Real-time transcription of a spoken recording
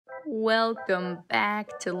Welcome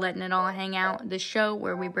back to Letting It All Hang Out, the show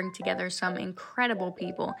where we bring together some incredible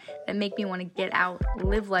people that make me want to get out,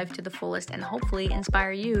 live life to the fullest, and hopefully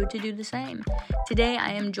inspire you to do the same. Today,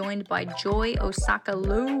 I am joined by Joy Osaka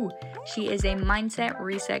Liu. She is a mindset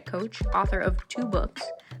reset coach, author of 2 books,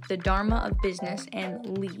 The Dharma of Business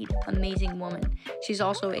and Lead, Amazing Woman. She's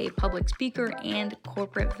also a public speaker and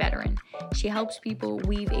corporate veteran. She helps people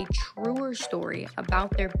weave a truer story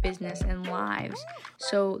about their business and lives,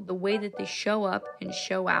 so the way that they show up and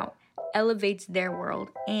show out elevates their world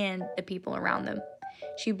and the people around them.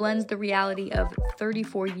 She blends the reality of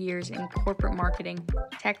 34 years in corporate marketing,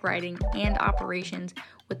 tech writing, and operations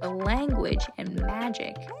with the language and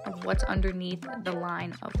magic of what's underneath the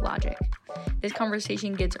line of logic. This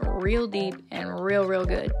conversation gets real deep and real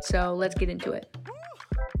good, so let's get into it.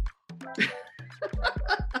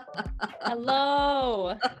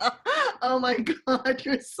 Hello. Oh my God,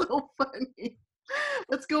 you're so funny.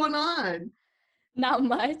 What's going on? Not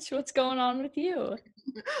much. What's going on with you?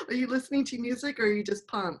 Are you listening to music or are you just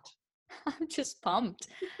pumped? I'm just pumped.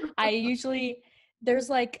 There's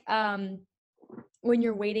like when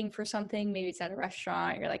you're waiting for something, maybe it's at a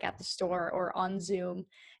restaurant, you're like at the store or on Zoom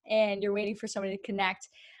and you're waiting for somebody to connect.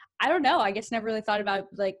 I don't know. I guess never really thought about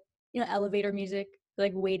elevator music,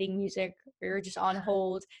 like waiting music, or you're just on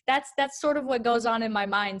hold. That's sort of what goes on in my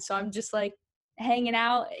mind. So I'm just like hanging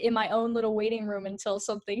out in my own little waiting room until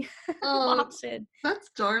something Oh, pops in. that's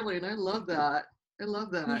darling. I love that. I love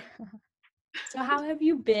that. Yeah. So how have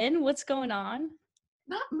you been? What's going on?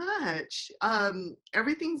 Not much.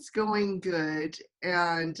 Everything's going good.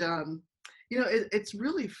 And, it's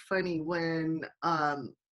really funny when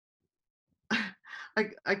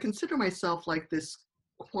I consider myself like this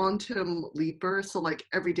quantum leaper. So like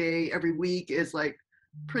every day, every week is like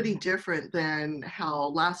pretty different than how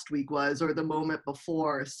last week was or the moment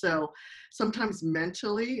before. So sometimes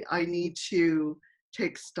mentally I need to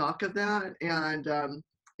take stock of that. And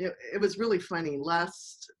it was really funny.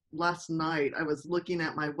 Last night I was looking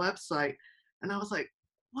at my website and I was like,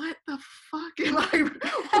 what the fuck am I,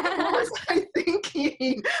 what was I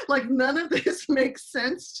thinking? Like none of this makes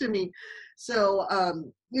sense to me. So,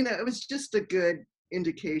 it was just a good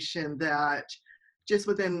indication that just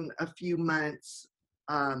within a few months,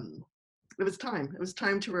 um, it was time. It was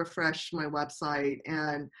time to refresh my website.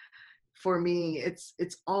 And for me, it's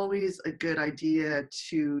always a good idea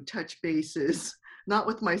to touch bases, not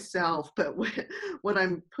with myself, but what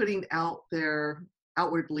I'm putting out there,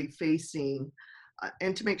 outwardly facing,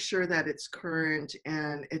 and to make sure that it's current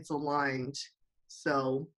and it's aligned.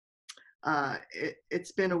 So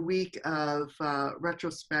it's been a week of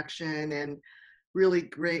retrospection and really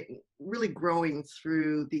growing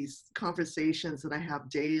through these conversations that I have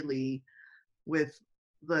daily with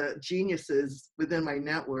the geniuses within my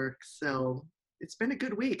network. So it's been a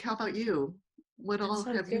good week. How about you? What That's all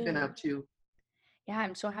so have you been good. up to? Yeah,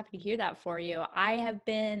 I'm so happy to hear that for you. I have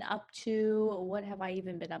been up to, what have I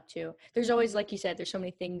even been up to? There's always, like you said, there's so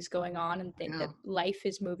many things going on and Yeah. that life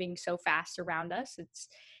is moving so fast around us.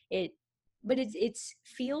 It, but it's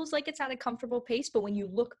feels like it's at a comfortable pace. But when you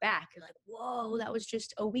look back, you're like, whoa, that was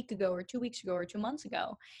just a week ago or 2 weeks ago or 2 months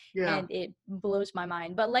ago. Yeah. And it blows my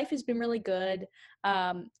mind. But life has been really good.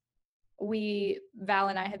 Um, Val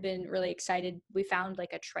and I have been really excited. We found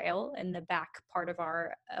like a trail in the back part of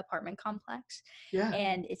our apartment complex, Yeah.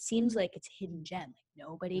 and it seems like it's a hidden gem. Like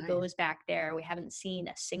nobody Nice. goes back there. We haven't seen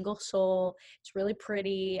a single soul. It's really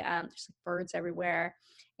pretty. There's like birds everywhere,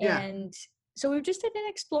 Yeah. and so we've just been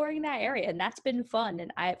exploring that area, and that's been fun.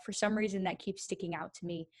 And for some reason, that keeps sticking out to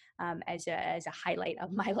me as a highlight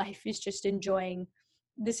of my life, is just enjoying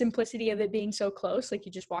the simplicity of it being so close. Like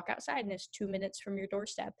you just walk outside and it's 2 minutes from your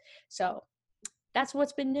doorstep. So that's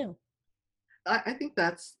what's been new. I think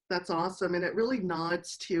that's awesome. And it really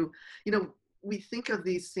nods to, you know, we think of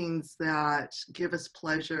these things that give us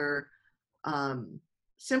pleasure, um,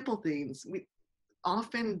 simple things. We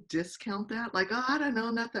often discount that, like, oh, I don't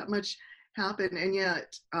know, not that much happened. And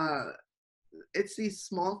yet, it's these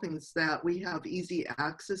small things that we have easy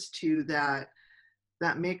access to that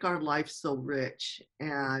make our life so rich.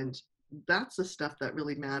 And that's the stuff that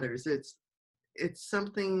really matters. It's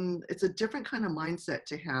a different kind of mindset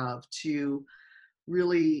to have to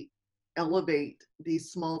really elevate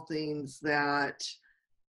these small things that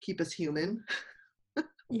keep us human.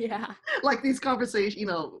 Yeah. Like these conversations,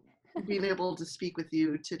 being able to speak with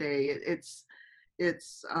you today, it's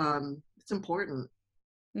important.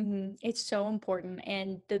 It's so important.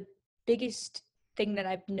 And the biggest thing that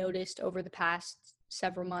I've noticed over the past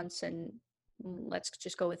several months, and let's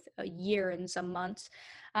just go with a year and some months,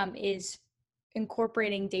 is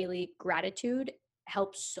incorporating daily gratitude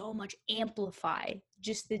helps so much amplify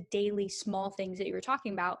just the daily small things that you were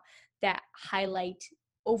talking about that highlight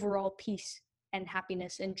overall peace and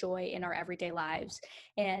happiness and joy in our everyday lives.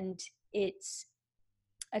 And it's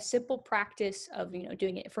a simple practice of,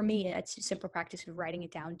 doing it. For me, it's a simple practice of writing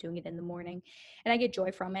it down, doing it in the morning, and I get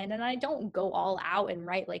joy from it. And I don't go all out and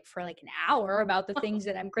write like for like an hour about the things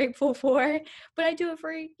that I'm grateful for, but I do it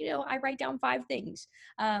for, I write down 5 things.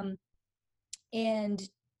 And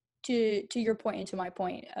to your point and to my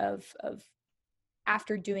point of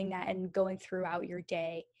after doing that and going throughout your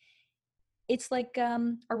day, it's like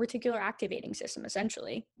a reticular activating system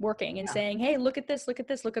essentially working and Yeah. saying, hey, look at this, look at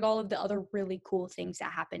this, look at all of the other really cool things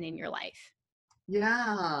that happen in your life.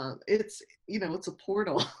 Yeah, it's a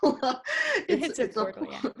portal. It's It's a it's a portal,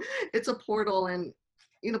 yeah. it's a portal, and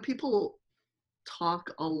people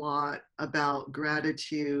talk a lot about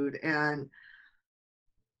gratitude, and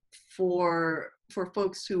for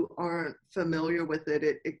folks who aren't familiar with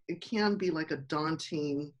it, it can be like a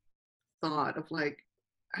daunting thought of like,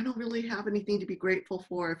 I don't really have anything to be grateful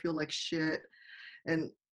for. I feel like shit.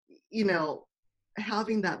 And you know,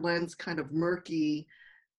 having that lens kind of murky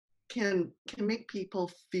can make people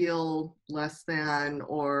feel less than,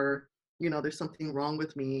 or there's something wrong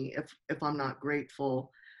with me if I'm not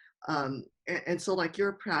grateful. And so like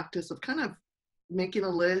your practice of kind of making a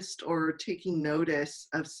list or taking notice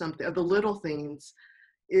of something, of the little things,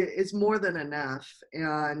 is more than enough.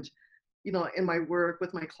 And in my work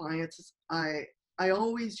with my clients, I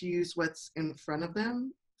always use what's in front of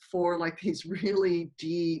them for like these really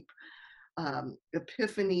deep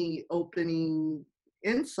epiphany opening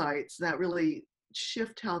insights that really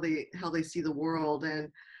shift how they see the world.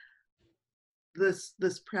 And this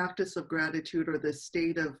practice of gratitude, or this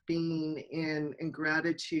state of being in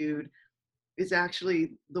gratitude, is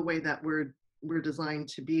actually the way that we're designed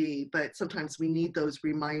to be. But sometimes we need those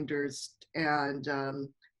reminders, and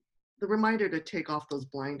the reminder to take off those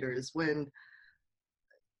blinders. When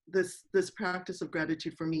this practice of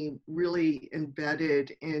gratitude for me really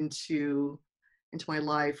embedded into my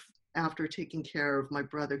life after taking care of my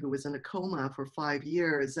brother, who was in a coma for 5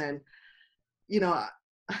 years. And you know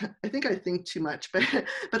I think I think too much,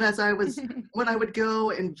 but as I was when I would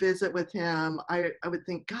go and visit with him, I would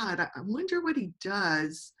think, God, I wonder what he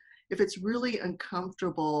does if it's really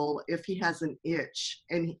uncomfortable, if he has an itch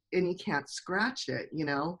and he can't scratch it.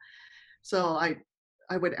 So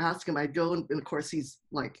I would ask him. I'd go, and of course he's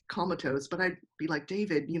like comatose, but I'd be like,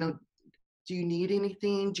 David, do you need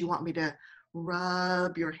anything? Do you want me to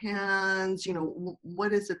rub your hands?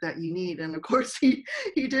 What is it that you need? And of course he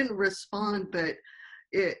didn't respond, but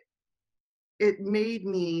it it made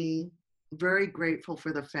me very grateful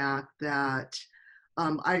for the fact that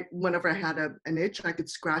I whenever I had an itch, I could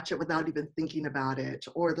scratch it without even thinking about it.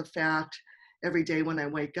 Or the fact every day when I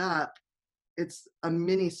wake up, it's a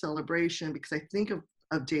mini celebration because I think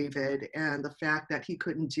of David and the fact that he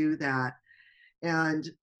couldn't do that. And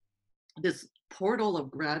this portal of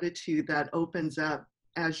gratitude that opens up,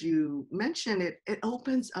 as you mentioned, it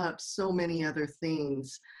opens up so many other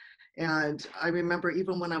things. And I remember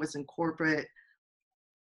even when I was in corporate,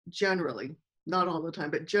 generally, not all the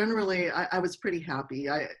time, but generally, I was pretty happy.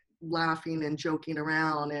 I laughing and joking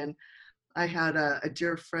around. And I had a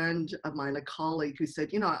dear friend of mine, a colleague, who said,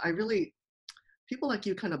 I really, people like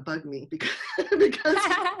you kind of bug me because because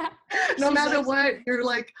no She's matter like, what, you're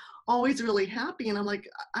like always really happy. And I'm like,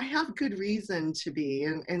 I have good reason to be,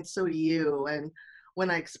 and so do you. And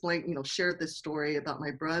when I explained, shared this story about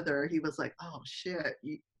my brother, he was like, oh shit,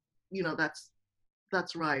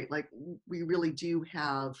 that's right. Like, we really do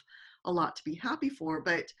have a lot to be happy for.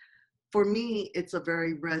 But for me, it's a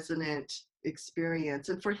very resonant experience.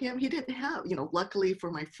 And for him, he didn't have, luckily for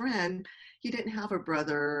my friend, he didn't have a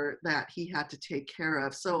brother that he had to take care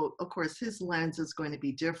of. So of course his lens is going to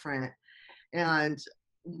be different. And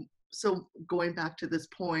so going back to this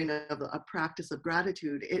point of a practice of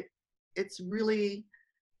gratitude, it's really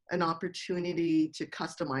an opportunity to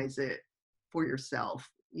customize it for yourself.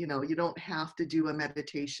 You don't have to do a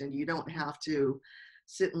meditation. You don't have to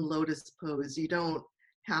sit in lotus pose. You don't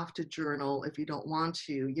have to journal if you don't want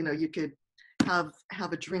to. You could have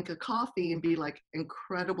a drink of coffee and be like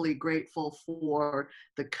incredibly grateful for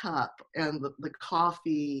the cup and the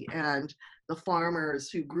coffee and the farmers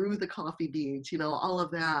who grew the coffee beans, all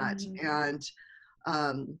of that. mhm,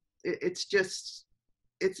 And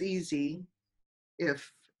it's easy if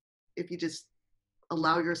you just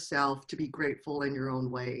allow yourself to be grateful in your own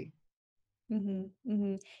way. mhm,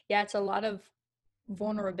 mhm. Yeah, it's a lot of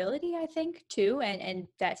vulnerability, I think, too, and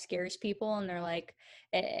that scares people, and they're like,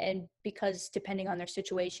 and because depending on their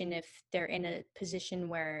situation, if they're in a position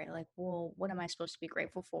where like, well, what am I supposed to be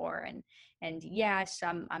grateful for? And yes,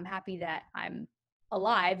 I'm happy that I'm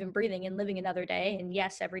alive and breathing and living another day, and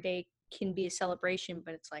yes, every day can be a celebration,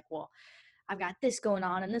 but it's like, well, I've got this going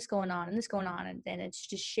on and this going on and this going on, and then it's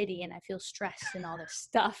just shitty, and I feel stressed and all this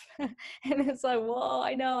stuff. And it's like, whoa,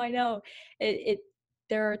 I know. It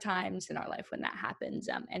there are times in our life when that happens,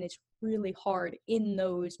 and it's really hard in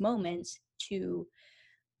those moments to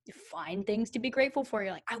find things to be grateful for.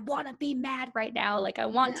 You're like, I want to be mad right now, like I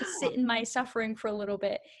want to Yeah. sit in my suffering for a little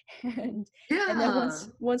bit. And then Yeah.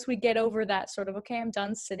 once we get over that sort of, okay, I'm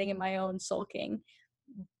done sitting in my own sulking,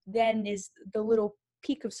 then is the little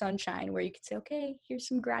peak of sunshine where you could say, okay, here's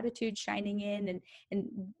some gratitude shining in,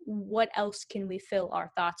 and what else can we fill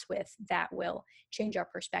our thoughts with that will change our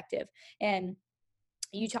perspective. And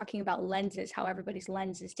you talking about lenses, how everybody's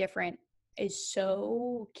lens is different, is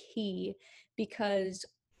so key, because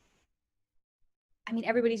I mean,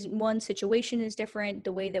 everybody's one situation is different.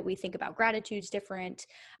 The way that we think about gratitude is different.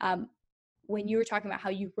 Um, when you were talking about how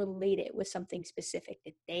you relate it with something specific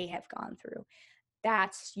that they have gone through,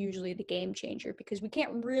 that's usually the game changer, because we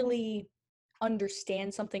can't really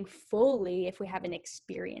understand something fully if we haven't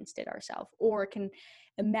experienced it ourselves or can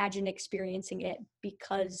imagine experiencing it,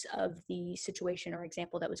 because of the situation or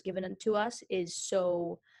example that was given to us is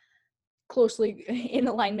so closely in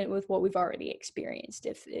alignment with what we've already experienced,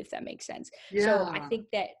 if that makes sense. So I Yeah.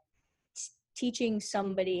 think that teaching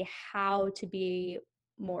somebody how to be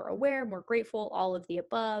more aware, more grateful, all of the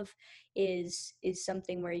above is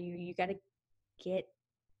something where you got to get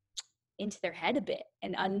into their head a bit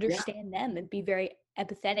and Yeah. understand them and be very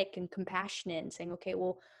empathetic and compassionate and saying, okay,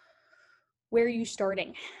 well, where are you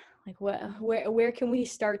starting? Like where can we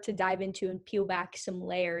start to dive into and peel back some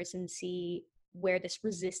layers and see where this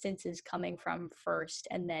resistance is coming from first,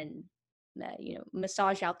 and then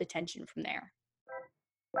massage out the tension from there.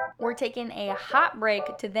 We're taking a hot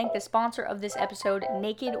break to thank the sponsor of this episode,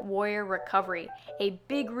 Naked Warrior Recovery. A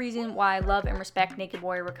big reason why I love and respect Naked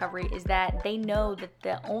Warrior Recovery is that they know that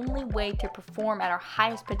the only way to perform at our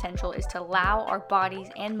highest potential is to allow our bodies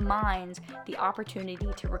and minds the opportunity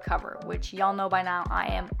to recover, which y'all know by now I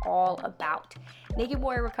am all about. Naked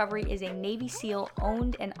Warrior Recovery is a Navy SEAL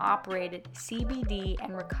owned and operated CBD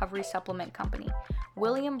and recovery supplement company.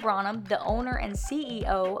 William Branham, the owner and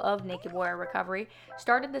CEO of Naked Warrior Recovery,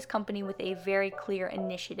 started this company with a very clear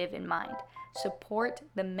initiative in mind: support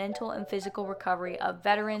the mental and physical recovery of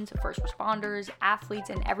veterans, first responders, athletes,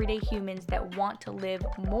 and everyday humans that want to live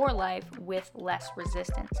more life with less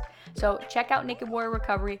resistance. So check out Naked Warrior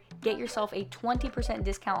Recovery, get yourself a 20%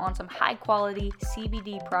 discount on some high quality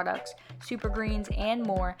CBD products, super greens, and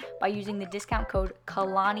more by using the discount code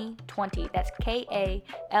KALANI20. That's KALANI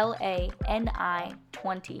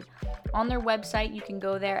 20. On their website, you can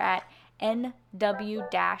go there at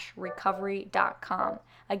nw-recovery.com.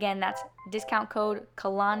 Again, that's discount code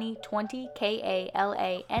KALANI20,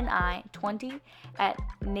 KALANI 20, at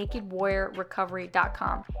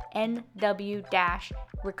nakedwarriorrecovery.com,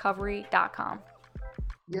 nw-recovery.com.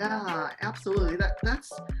 Yeah, absolutely.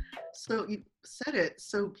 That's so you said it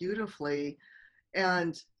so beautifully.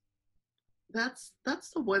 And that's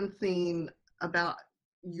the one thing about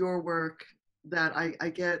your work that I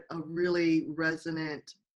get a really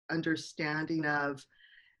resonant understanding of,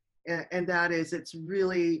 and that is it's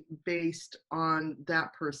really based on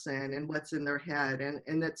that person and what's in their head.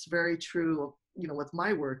 And that's very true, with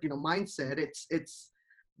my work, mindset. It's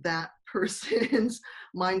that person's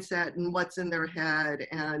mindset and what's in their head.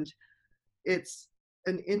 And it's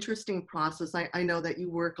an interesting process. I know that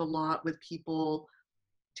you work a lot with people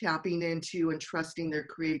tapping into and trusting their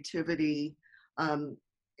creativity, um,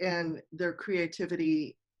 and their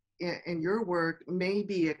creativity in your work may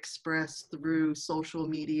be expressed through social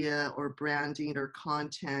media or branding or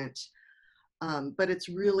content, but it's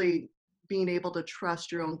really being able to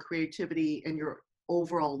trust your own creativity in your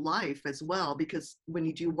overall life as well, because when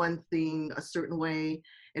you do one thing a certain way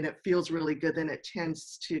and it feels really good, then it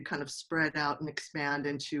tends to kind of spread out and expand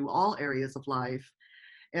into all areas of life.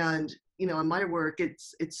 And in my work,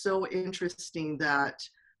 it's so interesting that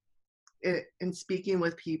in speaking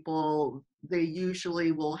with people, they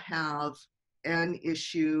usually will have an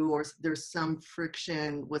issue or there's some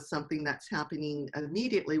friction with something that's happening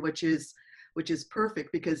immediately, which is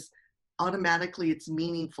perfect, because automatically it's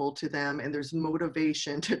meaningful to them and there's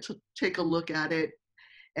motivation to take a look at it,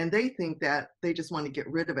 and they think that they just want to get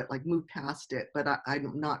rid of it, like move past it, but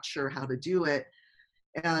I'm not sure how to do it.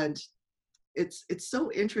 And it's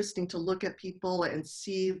so interesting to look at people and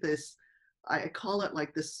see this I call it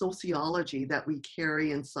like the sociology that we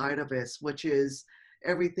carry inside of us, which is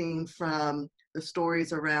everything from the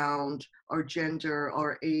stories around our gender,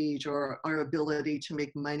 our age, or our ability to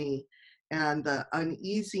make money, and the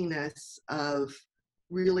uneasiness of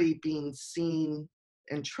really being seen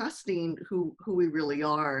and trusting who we really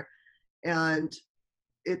are. And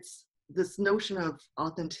it's this notion of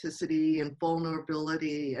authenticity and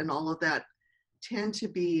vulnerability and all of that tend to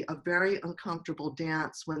be a very uncomfortable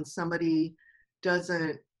dance when somebody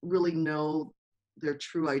doesn't really know their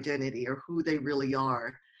true identity or who they really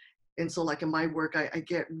are. And so like in my work, I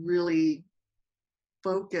get really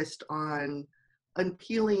focused on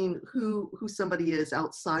unpeeling who somebody is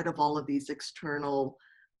outside of all of these external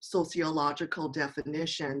sociological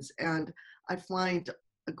definitions. And I find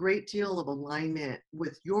a great deal of alignment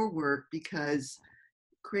with your work because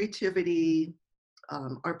creativity,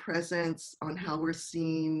 our presence on how we're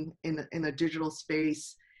seen in a digital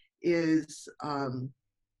space is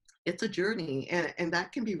it's a journey, and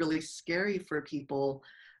that can be really scary for people.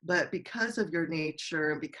 But because of your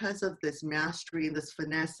nature and because of this mastery and this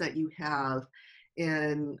finesse that you have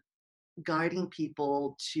in guiding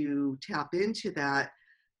people to tap into that,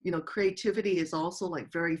 creativity is also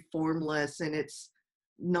like very formless, and it's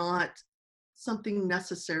not something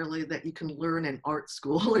necessarily that you can learn in art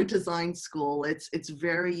school or design school. It's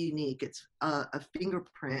very unique. It's a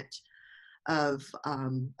fingerprint of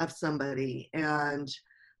somebody, and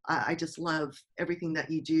I just love everything that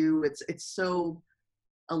you do. It's so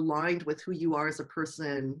aligned with who you are as a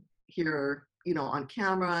person here, on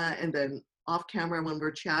camera, and then off camera when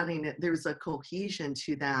we're chatting. There's a cohesion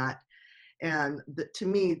to that, and to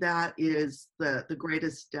me, that is the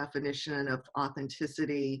greatest definition of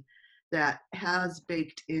authenticity, that has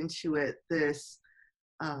baked into it this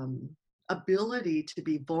ability to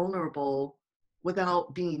be vulnerable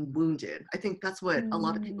without being wounded. I think that's what a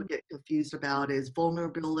lot of people get confused about, is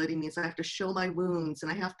vulnerability means I have to show my wounds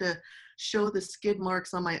and I have to show the skid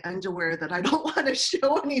marks on my underwear that I don't want to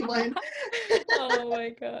show anyone. Oh my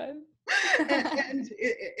God. And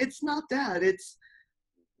it's not that. It's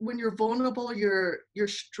when you're vulnerable, you're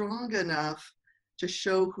strong enough to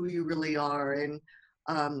show who you really are. And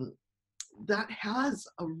that has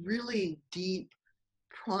a really deep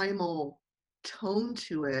primal tone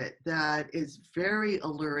to it that is very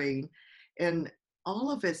alluring. And all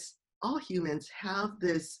of us, all humans, have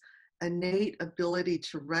this innate ability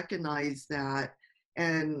to recognize that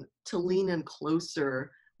and to lean in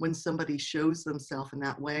closer when somebody shows themselves in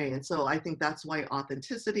that way. And so I think that's why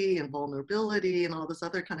authenticity and vulnerability and all this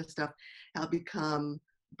other kind of stuff have become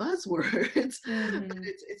buzzwords. But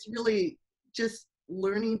it's really just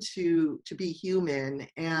learning to be human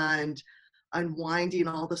and unwinding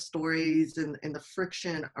all the stories and the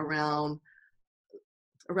friction around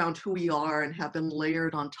who we are and have been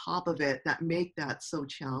layered on top of it that make that so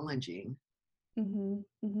challenging.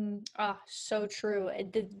 Ah, so true.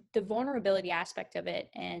 The vulnerability aspect of it,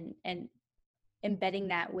 and embedding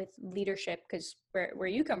that with leadership, because where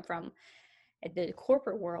you come from, the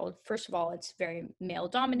corporate world, first of all, it's very male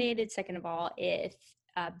dominated. Second of all, if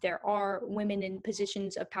there are women in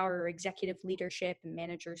positions of power or executive leadership and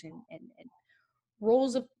managers and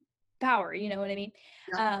roles of power, you know what I mean?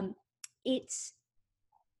 Yeah.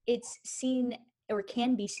 It's seen, or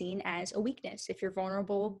can be seen, as a weakness. If you're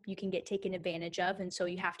vulnerable, you can get taken advantage of, and so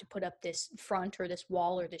you have to put up this front or this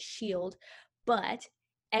wall or this shield. But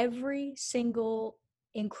every single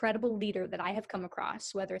incredible leader that I have come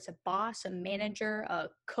across, whether it's a boss, a manager, a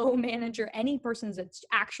co-manager, any person that's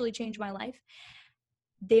actually changed my life,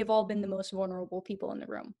 they've all been the most vulnerable people in the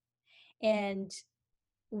room. And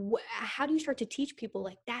how do you start to teach people,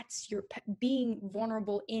 like, that's your being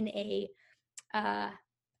vulnerable in a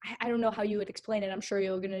I don't know how you would explain it. I'm sure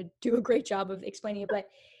you're going to do a great job of explaining it, but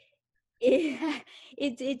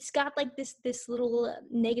it's got like this little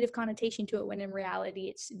negative connotation to it, when in reality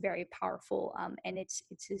it's very powerful, and it's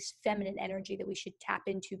this feminine energy that we should tap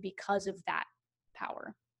into because of that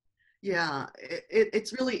power. Yeah,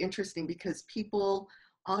 it's really interesting because people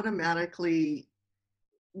automatically,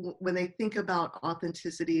 when they think about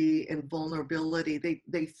authenticity and vulnerability,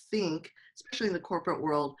 they think, especially in the corporate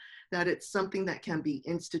world, that it's something that can be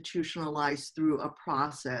institutionalized through a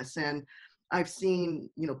process. And I've seen,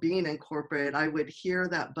 being in corporate, I would hear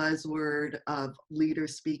that buzzword of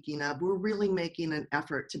leaders speaking of, we're really making an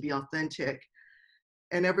effort to be authentic.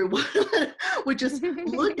 And everyone would just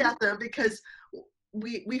look at them because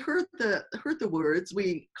we heard the words,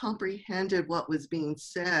 we comprehended what was being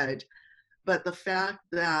said, but the fact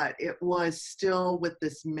that it was still with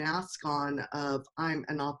this mask on of I'm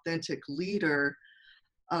an authentic leader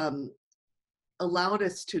allowed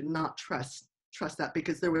us to not trust trust that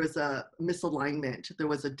because there was a misalignment. There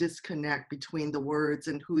was a disconnect between the words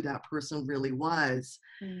and who that person really was.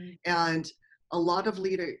 Mm. And a lot of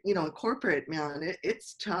leader, you know, corporate, man,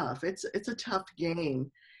 it's tough. It's a tough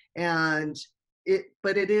game. And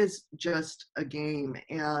but it is just a game.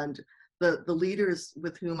 And the leaders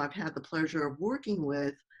with whom I've had the pleasure of working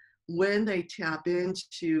with, when they tap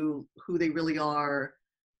into who they really are,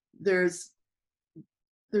 there's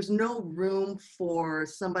there's no room for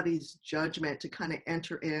somebody's judgment to kind of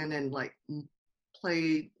enter in and like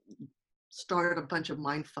play start a bunch of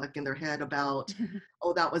mind fuck in their head about,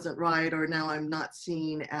 oh, that wasn't right, or now I'm not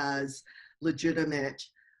seen as legitimate.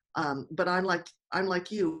 But I'm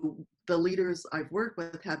like you. The leaders I've worked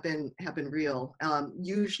with have been real.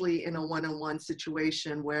 Usually in a one-on-one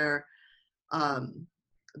situation where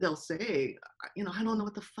they'll say, you know, I don't know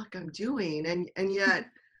what the fuck I'm doing, and yet,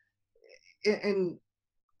 and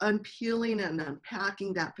unpeeling and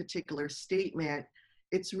unpacking that particular statement,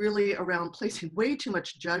 it's really around placing way too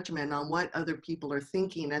much judgment on what other people are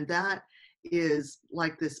thinking. And that is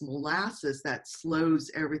like this molasses that slows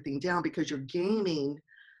everything down because you're gaming.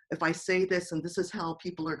 If I say this and this is how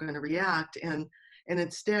people are going to react. And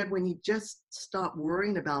instead, when you just stop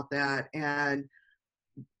worrying about that and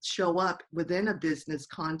show up within a business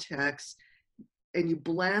context and you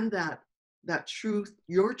blend that truth,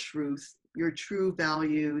 your true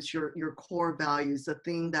values, your core values, the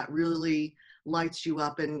thing that really lights you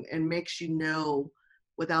up and makes you know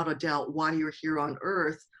without a doubt why you're here on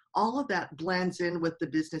earth. All of that blends in with the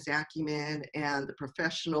business acumen and the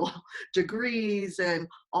professional degrees and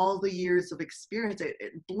all the years of experience. It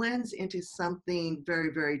blends into something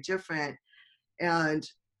very, very different. And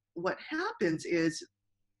what happens is,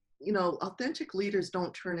 you know, authentic leaders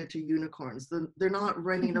don't turn into unicorns. They're not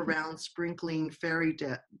running around sprinkling fairy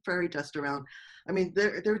dust around. I mean,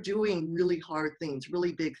 they're doing really hard things,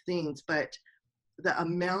 really big things, but the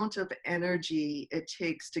amount of energy it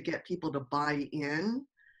takes to get people to buy in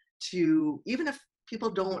to, even if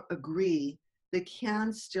people don't agree, they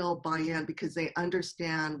can still buy in because they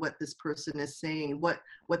understand what this person is saying, what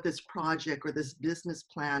this project or this business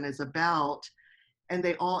plan is about. And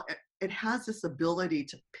it has this ability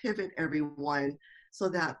to pivot everyone so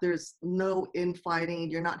that there's no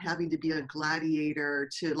infighting. You're not having to be a gladiator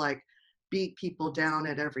to like beat people down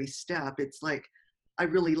at every step. It's like, I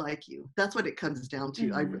really like you. That's what it comes down to.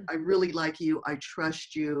 Mm-hmm. I really like you. I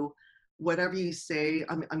trust you. Whatever you say,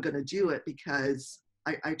 I'm going to do it because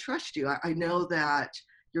I trust you. I know that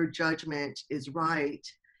your judgment is right.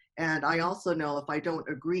 And I also know if I don't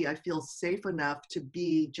agree, I feel safe enough to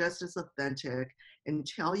be just as authentic and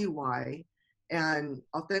tell you why. And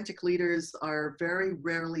authentic leaders are very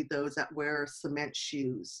rarely those that wear cement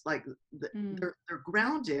shoes. Like Mm. they're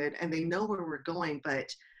grounded and they know where we're going.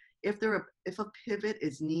 But if a pivot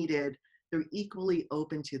is needed, they're equally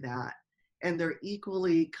open to that, and they're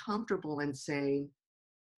equally comfortable in saying,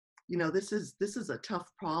 you know, this is a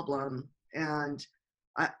tough problem, and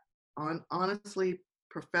I honestly,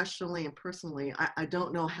 professionally and personally, I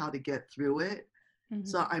don't know how to get through it. Mm-hmm.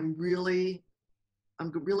 So I'm really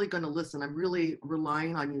going to listen. I'm really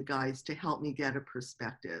relying on you guys to help me get a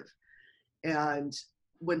perspective. And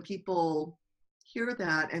when people hear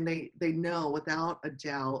that and they know without a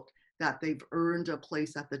doubt that they've earned a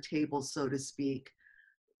place at the table, so to speak,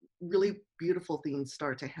 really beautiful things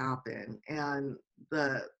start to happen. And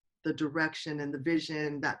the direction and the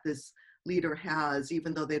vision that this leader has,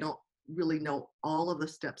 even though they don't really know all of the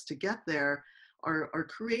steps to get there, are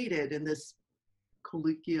created in this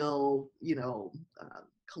collegial, you know,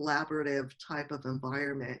 collaborative type of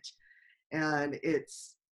environment. And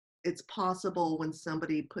it's possible when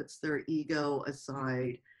somebody puts their ego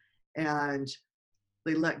aside and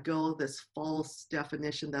they let go of this false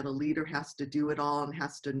definition that a leader has to do it all and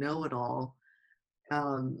has to know it all.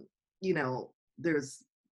 You know, there's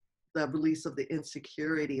the release of the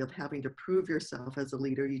insecurity of having to prove yourself as a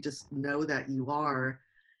leader. You just know that you are,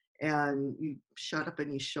 and you shut up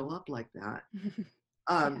and you show up like that. Yeah.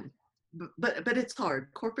 um, but it's hard.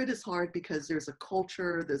 Corporate is hard because there's a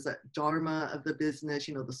culture, there's a dharma of the business,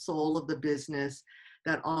 you know, the soul of the business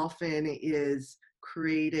that often is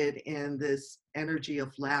created in this energy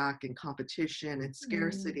of lack and competition and Mm.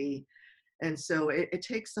 scarcity. And so it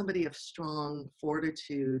takes somebody of strong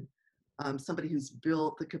fortitude, somebody who's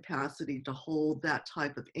built the capacity to hold that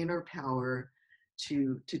type of inner power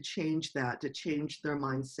to change that, to change their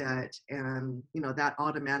mindset. And, you know, that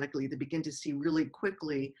automatically they begin to see really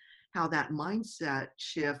quickly how that mindset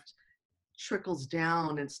shift trickles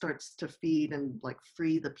down and starts to feed and like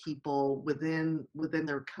free the people within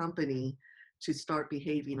their company to start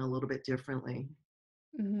behaving a little bit differently.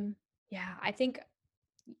 Mm-hmm. Yeah, I think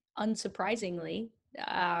unsurprisingly,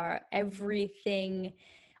 everything,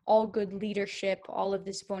 all good leadership, all of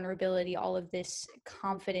this vulnerability, all of this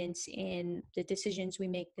confidence in the decisions we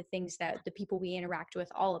make, the things that the people we interact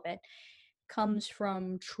with, all of it comes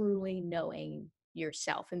from truly knowing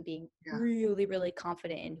yourself and being Yeah. really, really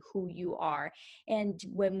confident in who you are. And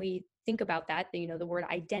when we think about that, the word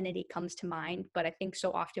identity comes to mind, but I think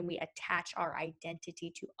so often we attach our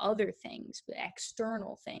identity to other things,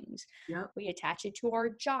 external things. Yep. We attach it to our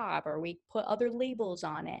job or we put other labels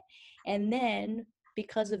on it. And then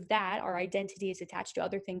because of that, our identity is attached to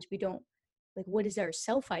other things. We don't, like, what is our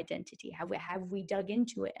self identity? Have we dug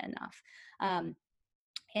into it enough?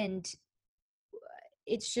 And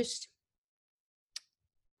it's just,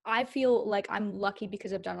 I feel like I'm lucky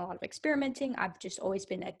because I've done a lot of experimenting. I've just always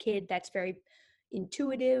been a kid that's very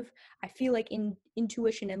intuitive. I feel like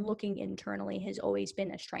intuition and looking internally has always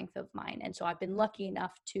been a strength of mine. And so I've been lucky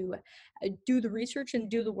enough to do the research and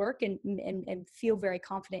do the work and feel very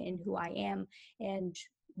confident in who I am and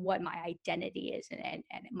what my identity is and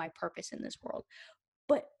my purpose in this world.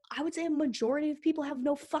 But I would say a majority of people have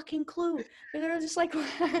no fucking clue. They're just like,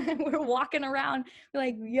 we're walking around, we're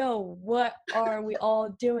like, yo, what are we all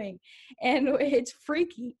doing? And it's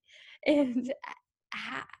freaky. And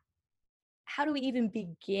how do we even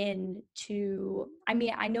begin to, I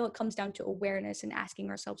mean, I know it comes down to awareness and asking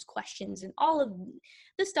ourselves questions and all of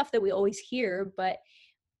the stuff that we always hear, but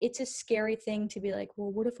it's a scary thing to be like,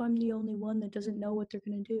 well, what if I'm the only one that doesn't know what they're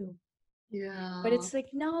going to do? But Yeah. it's like,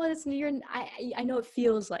 no, it's you're, I know it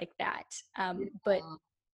feels like that, Yeah. but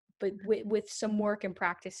with some work and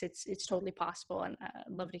practice, it's totally possible, and I'd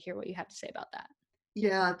love to hear what you have to say about that.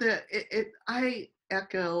 Yeah, I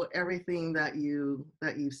echo everything that you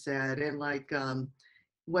said, and like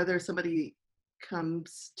whether somebody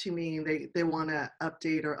comes to me and they want to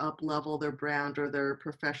update or up level their brand or their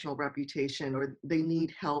professional reputation, or they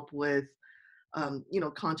need help with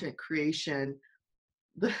content creation.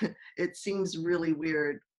 It seems really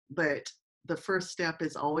weird, but the first step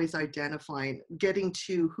is always identifying, getting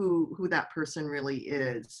to who that person really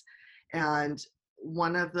is. And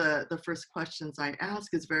one of the first questions I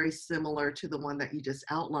ask is very similar to the one that you just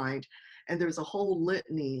outlined. And there's a whole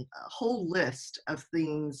litany, a whole list of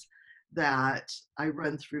things that I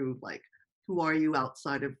run through, like, who are you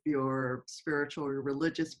outside of your spiritual or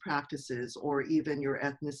religious practices, or even your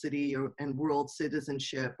ethnicity and world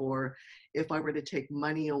citizenship, or if I were to take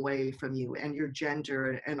money away from you and your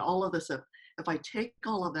gender and all of this, if I take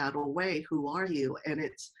all of that away, who are you? And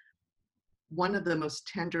it's one of the most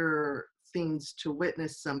tender things to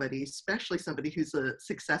witness somebody, especially somebody who's a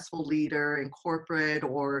successful leader in corporate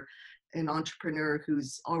or an entrepreneur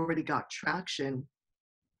who's already got traction,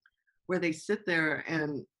 where they sit there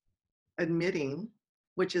and admitting,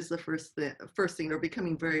 which is the first thing they're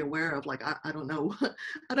becoming very aware of, like, I don't know,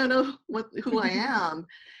 I don't know who I am.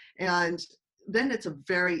 And then it's a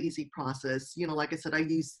very easy process. Like I said, I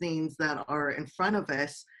use things that are in front of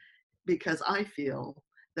us because I feel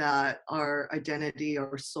that our identity,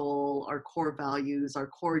 our soul, our core values, our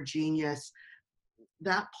core genius,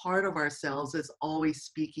 that part of ourselves is always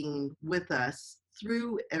speaking with us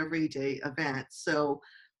through everyday events. So,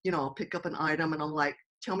 I'll pick up an item and I'm like,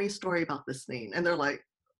 tell me a story about this thing. And they're like,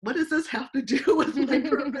 what does this have to do with my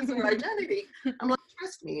purpose or identity? I'm like,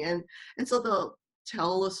 trust me. And so they'll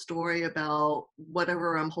tell a story about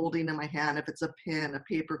whatever I'm holding in my hand, if it's a pen, a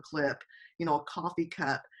paper clip, a coffee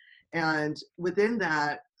cup. And within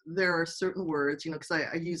that, there are certain words, because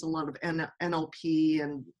I use a lot of NLP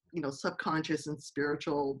and, subconscious and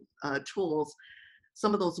spiritual tools.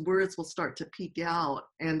 Some of those words will start to peek out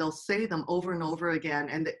and they'll say them over and over again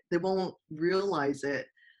and they won't realize it.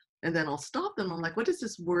 And then I'll stop them. I'm like, what does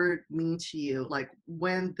this word mean to you? Like,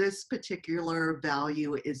 when this particular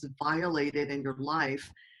value is violated in your life,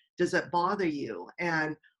 does it bother you?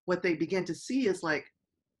 And what they begin to see is like,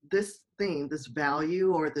 this thing, this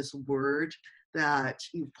value or this word that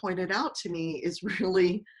you pointed out to me is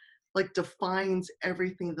really like defines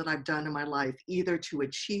everything that I've done in my life, either to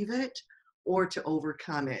achieve it or to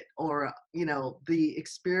overcome it. Or, the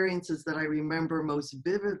experiences that I remember most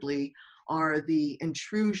vividly are the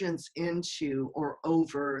intrusions into or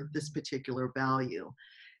over this particular value.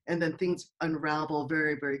 And then things unravel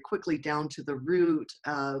very, very quickly down to the root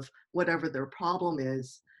of whatever their problem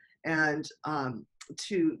is. And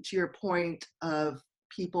to your point of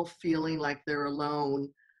people feeling like they're alone,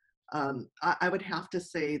 I would have to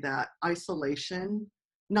say that isolation,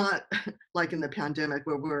 not like in the pandemic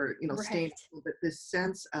where we're, staying, Right. but this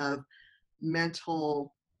sense of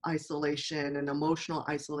mental isolation and emotional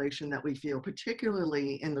isolation that we feel,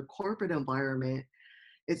 particularly in the corporate environment,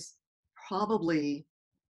 is probably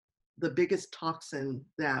the biggest toxin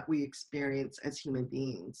that we experience as human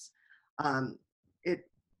beings. It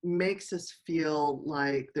makes us feel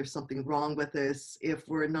like there's something wrong with us if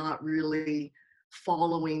we're not really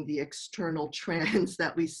following the external trends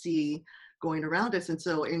that we see going around us. And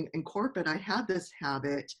so in corporate, I had this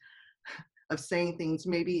habit of saying things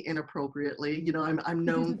maybe inappropriately. You know, I'm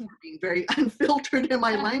known for being very unfiltered in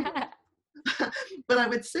my language, but I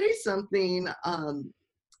would say something,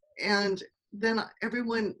 and then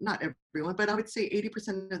everyone, not everyone, but I would say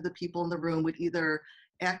 80% of the people in the room would either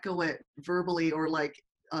echo it verbally or like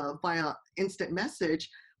via instant message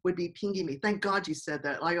would be pinging me. Thank God you said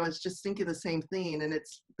that. Like, I was just thinking the same thing. And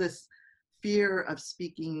it's this fear of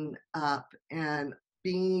speaking up and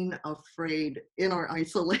being afraid in our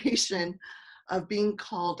isolation of being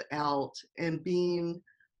called out and being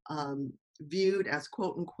viewed as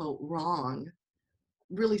quote unquote wrong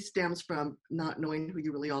really stems from not knowing who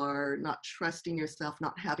you really are, not trusting yourself,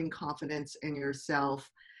 not having confidence in yourself.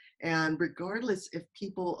 And regardless if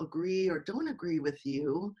people agree or don't agree with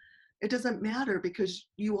you, it doesn't matter because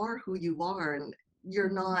you are who you are and you're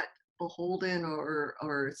not beholden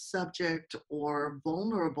or subject or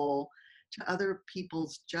vulnerable to other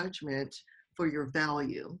people's judgment for your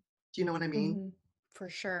value. Do you know what I mean? Hmm. For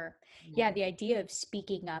sure. Yeah. Yeah, the idea of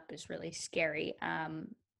speaking up is really scary.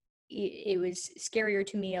 It was scarier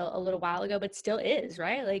to me a little while ago, but still is,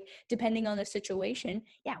 right? Like, depending on the situation,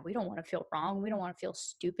 yeah, we don't want to feel wrong. We don't want to feel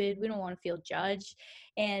stupid. We don't want to feel judged.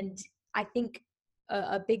 And I think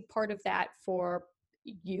a big part of that for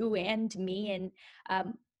you and me, and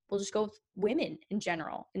we'll just go with women in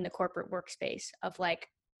general in the corporate workspace, of like,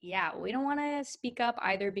 yeah, we don't want to speak up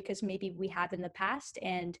either because maybe we have in the past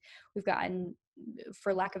and we've gotten,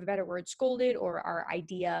 for lack of a better word, scolded, or our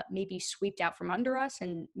idea maybe swept out from under us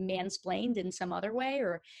and mansplained in some other way,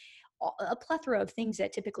 or a plethora of things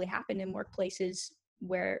that typically happen in workplaces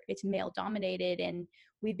where it's male dominated. And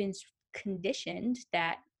we've been conditioned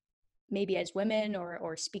that maybe as women,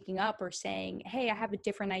 or speaking up or saying, hey, I have a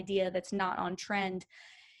different idea that's not on trend,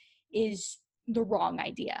 is the wrong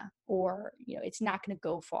idea, or it's not going to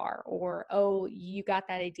go far, or oh, you got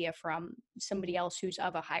that idea from somebody else who's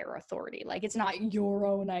of a higher authority, like it's not your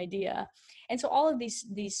own idea. And so all of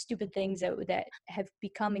these stupid things that have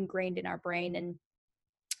become ingrained in our brain, and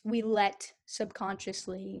we let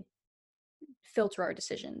subconsciously filter our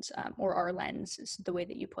decisions, or our lens, is the way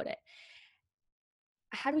that you put it.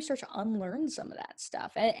 How do we start to unlearn some of that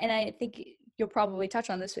stuff? And I think you'll probably touch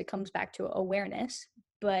on this. It comes back to awareness,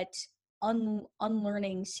 but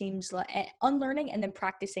unlearning seems like, unlearning and then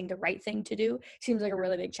practicing the right thing to do seems like a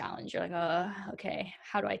really big challenge. You're like, okay,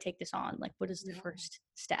 how do I take this on? Like, what is the first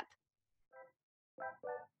step?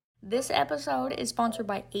 This episode is sponsored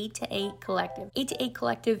by 8 to 8 Collective. 8 to 8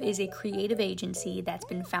 Collective is a creative agency that's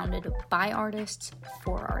been founded by artists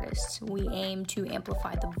for artists. We aim to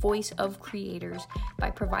amplify the voice of creators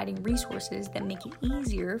by providing resources that make it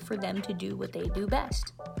easier for them to do what they do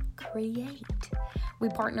best: create. We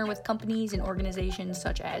partner with companies and organizations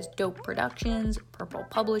such as Dope Productions, Purple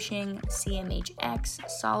Publishing, CMHX,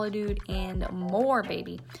 Solitude, and more,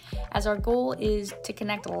 baby, as our goal is to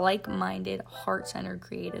connect like-minded, heart-centered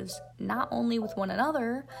creatives, not only with one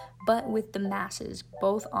another, but with the masses,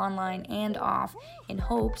 both online and off, in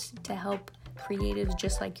hopes to help creatives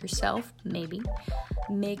just like yourself, maybe,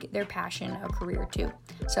 make their passion a career too.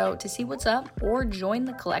 So to see what's up or join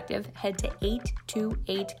the collective, head to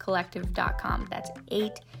 828collective.com. That's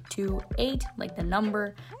 828, like the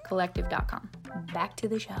number, collective.com. Back to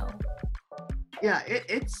the show. Yeah,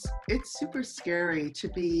 it's super scary to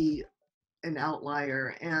be an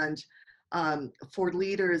outlier, and for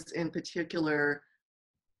leaders in particular,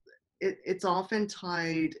 it's often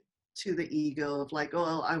tied to the ego of like,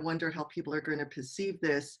 oh, I wonder how people are going to perceive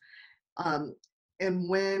this. Um, and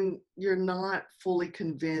when you're not fully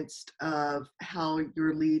convinced of how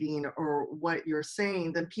you're leading or what you're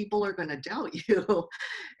saying, then people are going to doubt you.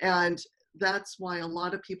 And that's why a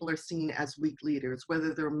lot of people are seen as weak leaders,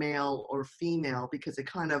 whether they're male or female, because they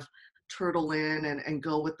kind of turtle in and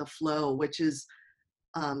go with the flow, which is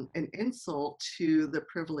an insult to the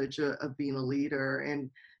privilege of being a leader. And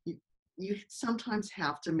you sometimes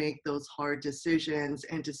have to make those hard decisions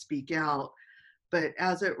and to speak out. But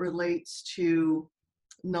as it relates to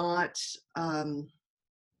not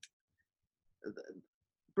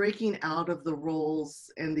breaking out of the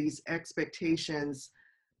roles and these expectations,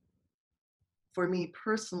 for me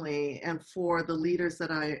personally, and for the leaders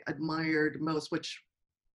that I admired most, which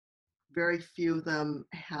very few of them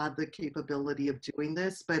had the capability of doing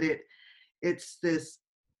this, but it's this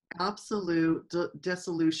absolute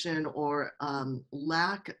dissolution or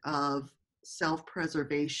lack of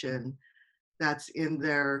self-preservation that's in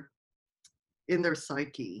their in their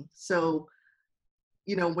psyche. So,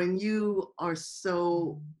 when you are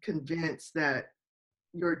so convinced that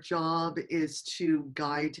your job is to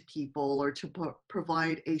guide people or to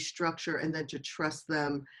provide a structure and then to trust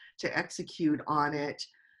them to execute on it,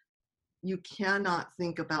 you cannot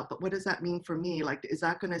think about, but what does that mean for me? Like, is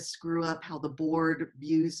that going to screw up how the board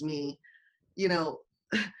views me? You know,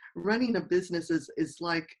 running a business is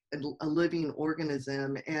like a living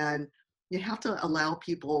organism, and you have to allow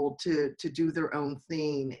people to do their own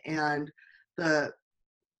thing. And the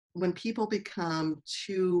when people become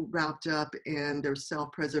too wrapped up in their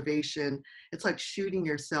self-preservation, it's like shooting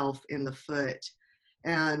yourself in the foot.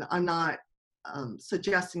 And I'm not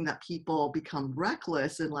suggesting that people become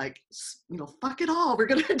reckless and like, fuck it all, we're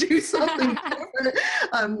going to do something different.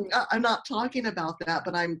 I'm not talking about that,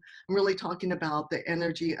 but I'm really talking about the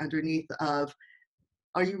energy underneath of,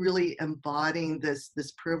 are you really embodying this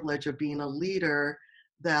privilege of being a leader,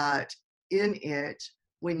 that in it,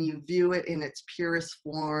 when you view it in its purest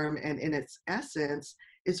form and in its essence,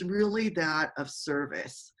 is really that of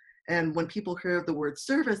service. And when people hear the word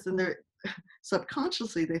service, then they're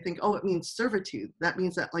subconsciously they think, oh, it means servitude. That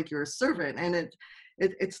means that like you're a servant. And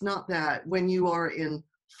it's not that. When you are in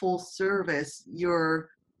full service,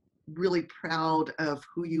 you're really proud of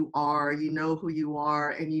who you are, you know who you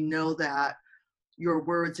are, and you know that your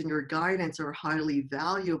words and your guidance are highly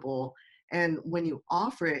valuable. And when you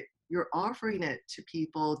offer it, you're offering it to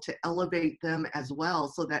people to elevate them as well,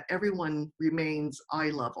 so that everyone remains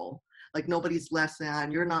eye level. Like nobody's less than,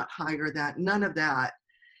 you're not higher than, none of that.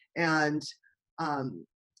 And,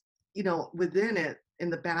 within it, in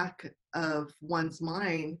the back of one's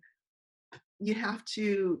mind, you have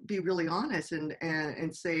to be really honest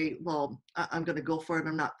and say, well, I'm going to go for it.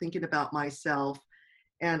 I'm not thinking about myself,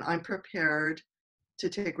 and I'm prepared to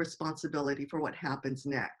take responsibility for what happens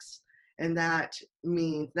next. And that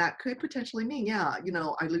could potentially mean, yeah,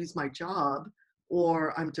 I lose my job,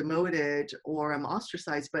 or I'm demoted, or I'm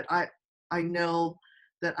ostracized, but I know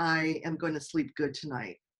that I am going to sleep good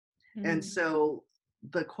tonight. And Mm. so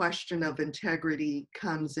the question of integrity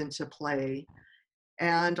comes into play.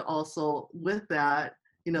 And also with that,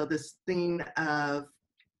 this thing of,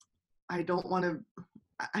 I don't want to,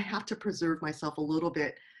 I have to preserve myself a little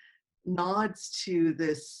bit, nods to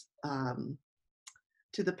this,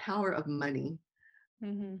 to the power of money.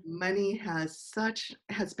 Mm-hmm. Money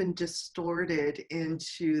has been distorted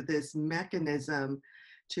into this mechanism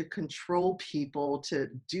to control people to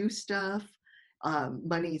do stuff.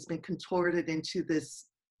 Money's been contorted into this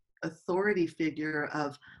authority figure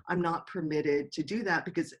of, I'm not permitted to do that,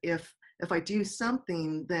 because if I do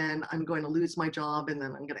something, then I'm going to lose my job, and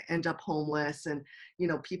then I'm going to end up homeless. And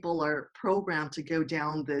people are programmed to go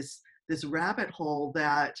down this rabbit hole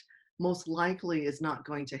that most likely is not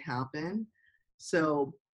going to happen.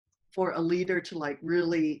 So for a leader to like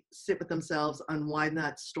really sit with themselves, unwind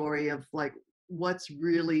that story of like, what's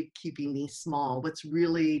really keeping me small, what's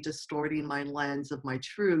really distorting my lens of my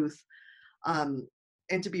truth, um,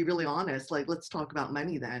 and to be really honest, like, let's talk about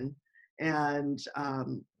money then. And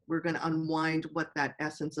we're going to unwind what that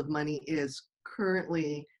essence of money is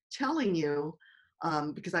currently telling you,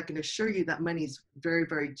 because I can assure you that money's very,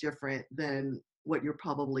 very different than what you're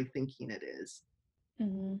probably thinking it is.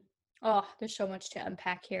 Mm-hmm. Oh, there's so much to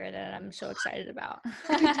unpack here that I'm so excited about.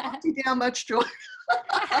 I did talk too damn much, Joy.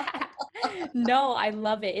 No, I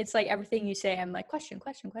love it. It's like everything you say, I'm like, question,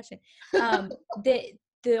 question, question.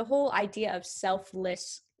 The whole idea of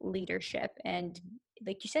selfless leadership, and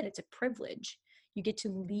like you said, it's a privilege. You get to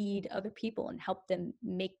lead other people and help them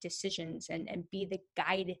make decisions and be the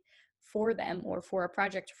guide for them or for a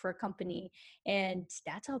project or for a company. And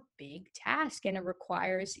that's a big task, and it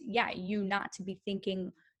requires, yeah, you not to be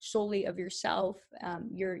thinking solely of yourself.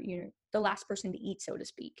 You're the last person to eat, so to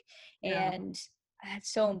speak. Yeah. And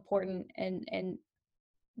that's so important. And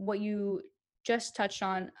what you just touched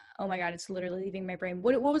on, oh my god, it's literally leaving my brain.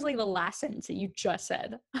 What was like the last sentence that you just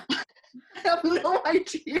said? I have no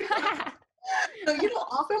idea. So,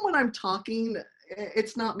 often when I'm talking,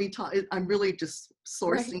 it's not me talking. I'm really just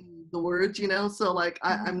Right. sourcing the words, So like,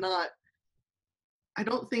 Mhm. I'm not. I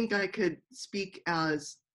don't think I could speak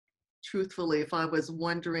as truthfully if I was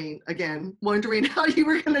wondering how you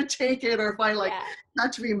were going to take it, or if I like Yeah.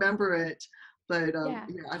 had to remember it. But Yeah.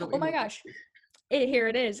 yeah, I don't Oh my remember. gosh. Here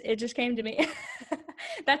it is. It just came to me.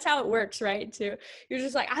 That's how it works, right? Too. You're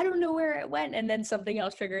just like, I don't know where it went, and then something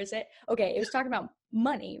else triggers it. Okay, it was talking about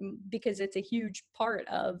money, because it's a huge part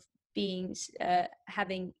of being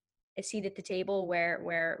having a seat at the table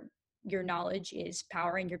where your knowledge is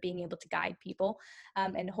power and you're being able to guide people,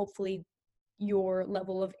 and hopefully your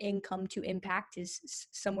level of income to impact is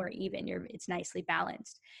somewhere even. It's nicely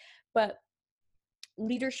balanced. But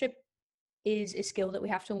leadership is a skill that we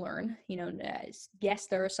have to learn. Yes,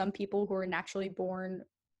 there are some people who are naturally born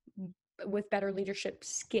with better leadership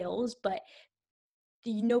skills, but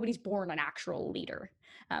nobody's born an actual leader.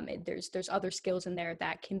 There's other skills in there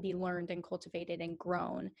that can be learned and cultivated and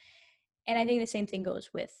grown. And I think the same thing goes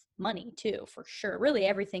with money too, for sure. Really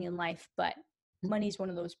everything in life, but money's one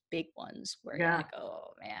of those big ones where you're Yeah, like,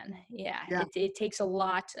 oh man, yeah, yeah, it takes a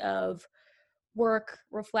lot of work,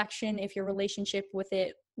 reflection. If your relationship with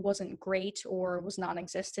it wasn't great or was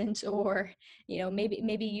non-existent, or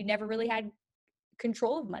maybe you never really had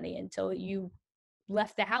control of money until you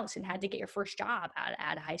left the house and had to get your first job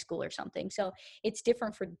out of high school or something. So it's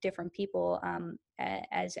different for different people,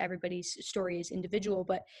 as everybody's story is individual.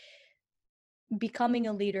 But becoming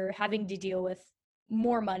a leader, having to deal with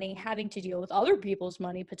more money, having to deal with other people's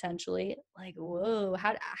money potentially, like, whoa,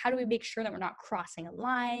 how do we make sure that we're not crossing a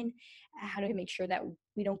line? How do we make sure that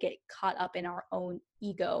we don't get caught up in our own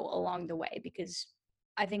ego along the way? Because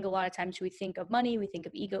I think a lot of times we think of money, we think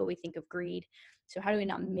of ego, we think of greed. So how do we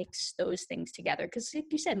not mix those things together? Because like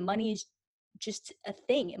you said, money is just a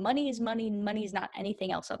thing. Money is money. Money is not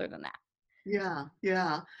anything else other than that. yeah,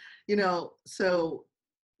 yeah. So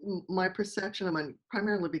my perception of money,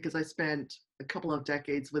 primarily because I spent a couple of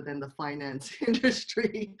decades within the finance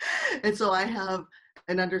industry. And so I have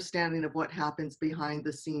an understanding of what happens behind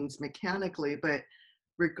the scenes mechanically. But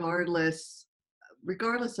regardless,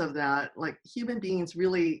 regardless of that, like human beings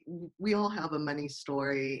really, we all have a money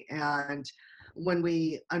story. And when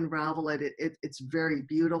we unravel it's very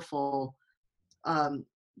beautiful. Um,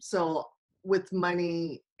 so with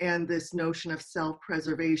money and this notion of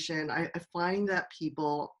self-preservation, I find that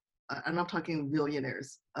people, and I'm talking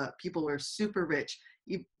millionaires, people who are super rich,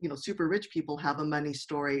 super rich people have a money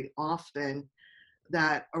story often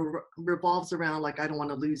that revolves around like, I don't want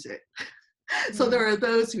to lose it. So Mm-hmm. there are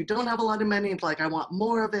those who don't have a lot of money, like, I want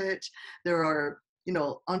more of it. There are,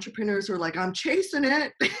 entrepreneurs who are like, I'm chasing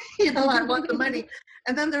it, I want the money.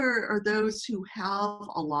 And then there are those who have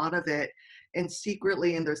a lot of it, and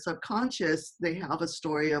secretly in their subconscious, they have a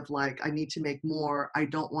story of like, I need to make more. I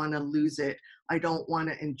don't want to lose it. I don't want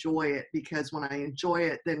to enjoy it, because when I enjoy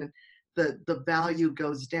it, then the value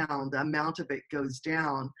goes down, the amount of it goes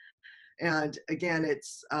down. And again,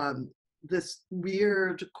 it's this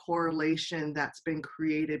weird correlation that's been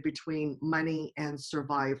created between money and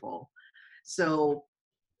survival. So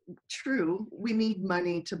true, we need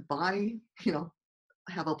money to buy,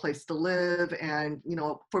 have a place to live. And,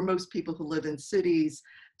 for most people who live in cities,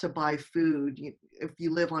 to buy food. If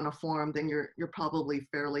you live on a farm, then you're probably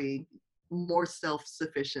fairly more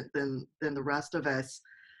self-sufficient than the rest of us.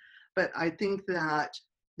 But I think that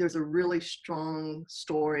there's a really strong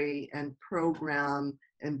story and program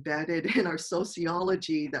embedded in our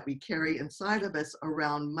sociology that we carry inside of us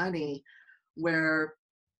around money, where,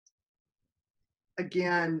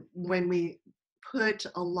 again, when we put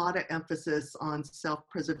a lot of emphasis on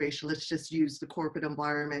self-preservation, let's just use the corporate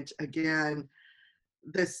environment again,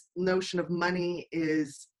 this notion of money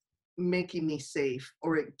is making me safe,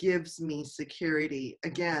 or it gives me security.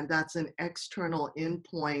 Again, that's an external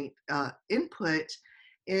input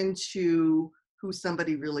into who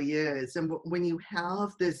somebody really is. And when you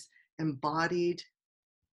have this embodied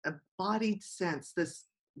sense,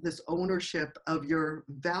 this ownership of your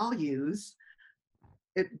values,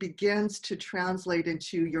 it begins to translate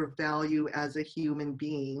into your value as a human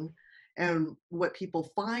being. And what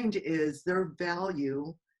people find is their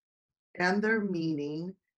value and their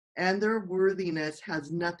meaning and their worthiness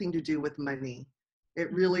has nothing to do with money.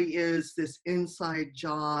 It really is this inside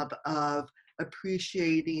job of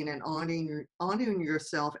appreciating and honoring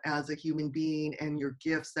yourself as a human being, and your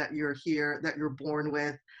gifts that you're born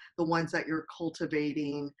with, the ones that you're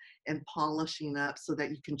cultivating and polishing up so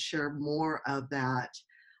that you can share more of that.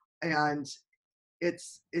 And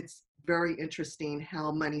it's very interesting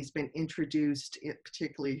how money's been introduced,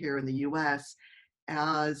 particularly here in the US,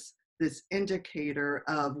 as this indicator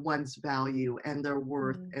of one's value and their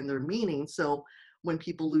worth and their meaning. So when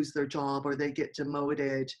people lose their job or they get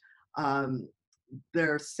demoted, um,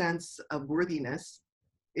 their sense of worthiness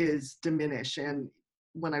is diminished. And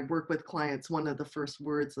when I work with clients, one of the first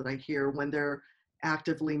words that I hear when they're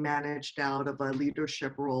actively managed out of a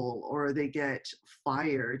leadership role or they get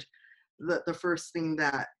fired, the first thing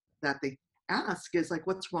that they ask is like,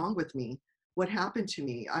 what's wrong with me? What happened to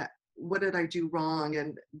me? What did I do wrong?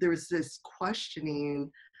 And there's this questioning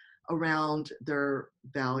around their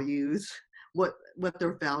values, what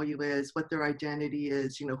their value is, what their identity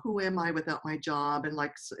is, who am I without my job? And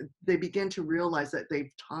like, they begin to realize that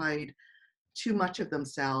they've tied too much of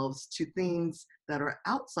themselves to things that are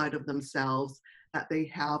outside of themselves that they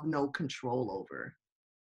have no control over.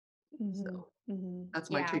 So that's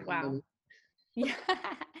my Yeah, take on wow. money. Yeah.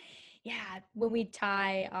 Yeah, when we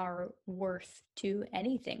tie our worth to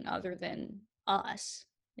anything other than us,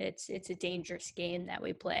 it's a dangerous game that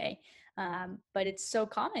we play. But it's so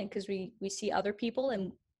common because we see other people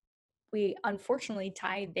and we unfortunately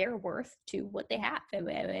tie their worth to what they have,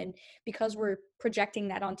 and because we're projecting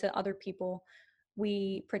that onto other people,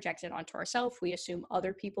 we project it onto ourselves. We assume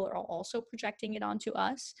other people are also projecting it onto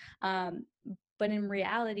us, um, but in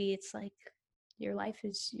reality it's like your life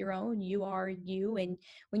is your own. You are you. And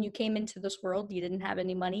when you came into this world, you didn't have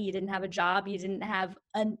any money, you didn't have a job, you didn't have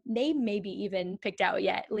a name maybe even picked out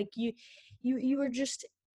yet. Like you were just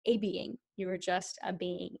a being. You were just a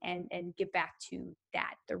being, and get back to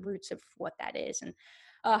that, the roots of what that is. And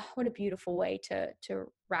what a beautiful way to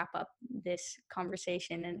wrap up this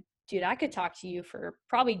conversation. And dude, I could talk to you for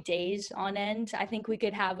probably days on end. I think we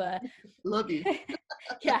could have a Love you.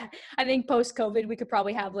 yeah, I think post COVID we could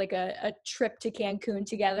probably have like a trip to Cancun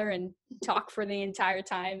together and talk for the entire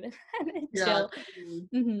time and Yeah. chill.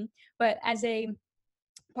 But as a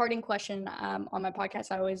parting question, on my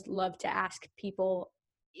podcast, I always love to ask people,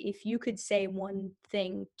 if you could say one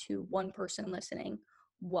thing to one person listening,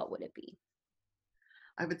 what would it be?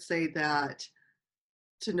 I would say that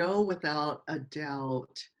to know without a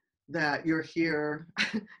doubt that you're here,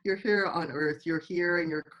 you're here on earth, you're here in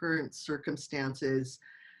your current circumstances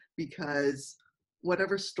because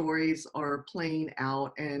whatever stories are playing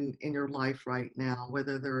out in your life right now,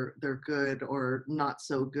 whether they're good or not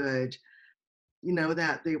so good, you know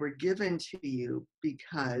that they were given to you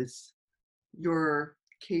because you're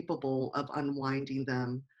capable of unwinding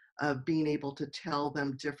them, of being able to tell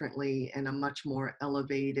them differently in a much more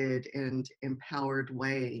elevated and empowered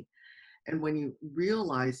way. And when you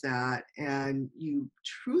realize that and you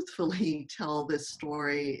truthfully tell this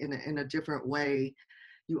story in a different way,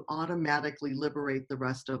 you automatically liberate the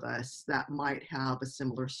rest of us that might have a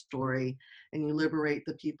similar story. And you liberate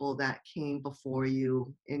the people that came before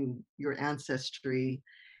you in your ancestry,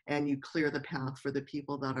 and you clear the path for the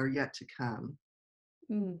people that are yet to come.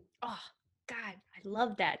 Oh God, I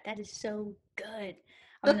love that. That is so good.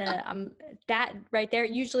 I'm that right there.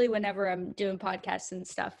 Usually, whenever I'm doing podcasts and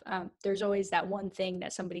stuff, there's always that one thing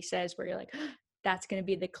that somebody says where you're like, that's going to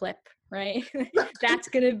be the clip, right? That's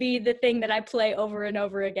going to be the thing that I play over and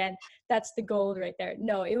over again. That's the gold right there.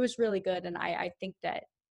 No, it was really good. And I think that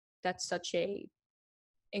that's such a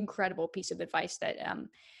incredible piece of advice that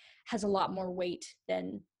has a lot more weight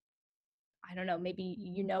than, I don't know,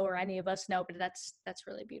 maybe or any of us know, but that's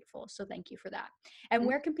really beautiful. So thank you for that. And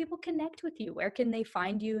where can people connect with you? Where can they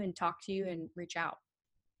find you and talk to you and reach out?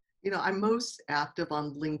 I'm most active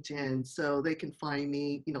on LinkedIn, so they can find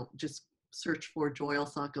me, just search for Joy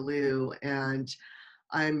El-Sakalu. And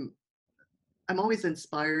I'm always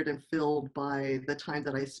inspired and filled by the time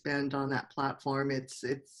that I spend on that platform. It's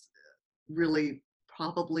really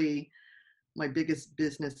probably my biggest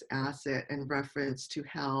business asset in reference to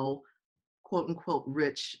how quote unquote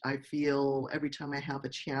rich I feel every time I have a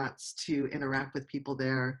chance to interact with people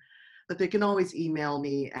there. But they can always email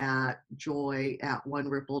me at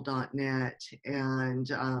joy@oneripple.net.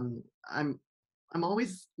 And I'm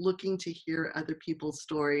always looking to hear other people's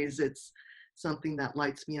stories. It's something that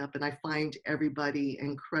lights me up, and I find everybody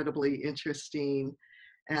incredibly interesting.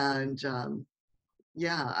 And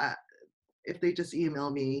if they just email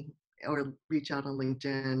me or reach out on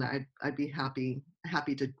LinkedIn, I'd be happy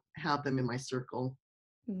to have them in my circle.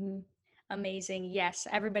 Mm-hmm. Amazing. Yes,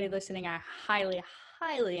 everybody listening, I highly,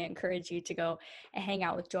 highly encourage you to go and hang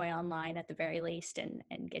out with Joy online at the very least, and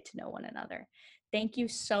get to know one another. Thank you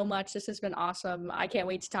so much. This has been awesome. I can't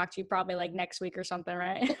wait to talk to you probably like next week or something,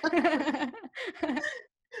 right?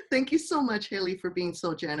 Thank you so much, Haley, for being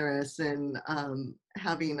so generous and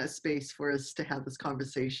having a space for us to have this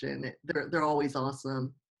conversation. They're always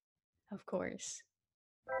awesome. Of course.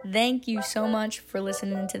 Thank you so much for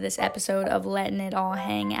listening to this episode of Letting It All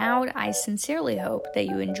Hang Out. I sincerely hope that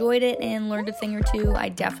you enjoyed it and learned a thing or two. I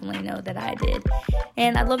definitely know that I did.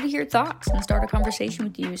 And I'd love to hear thoughts and start a conversation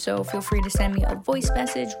with you. So feel free to send me a voice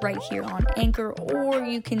message right here on Anchor, or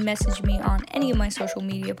you can message me on any of my social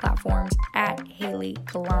media platforms at Haley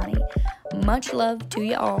Kalani. Much love to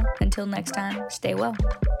you all. Until next time, stay well.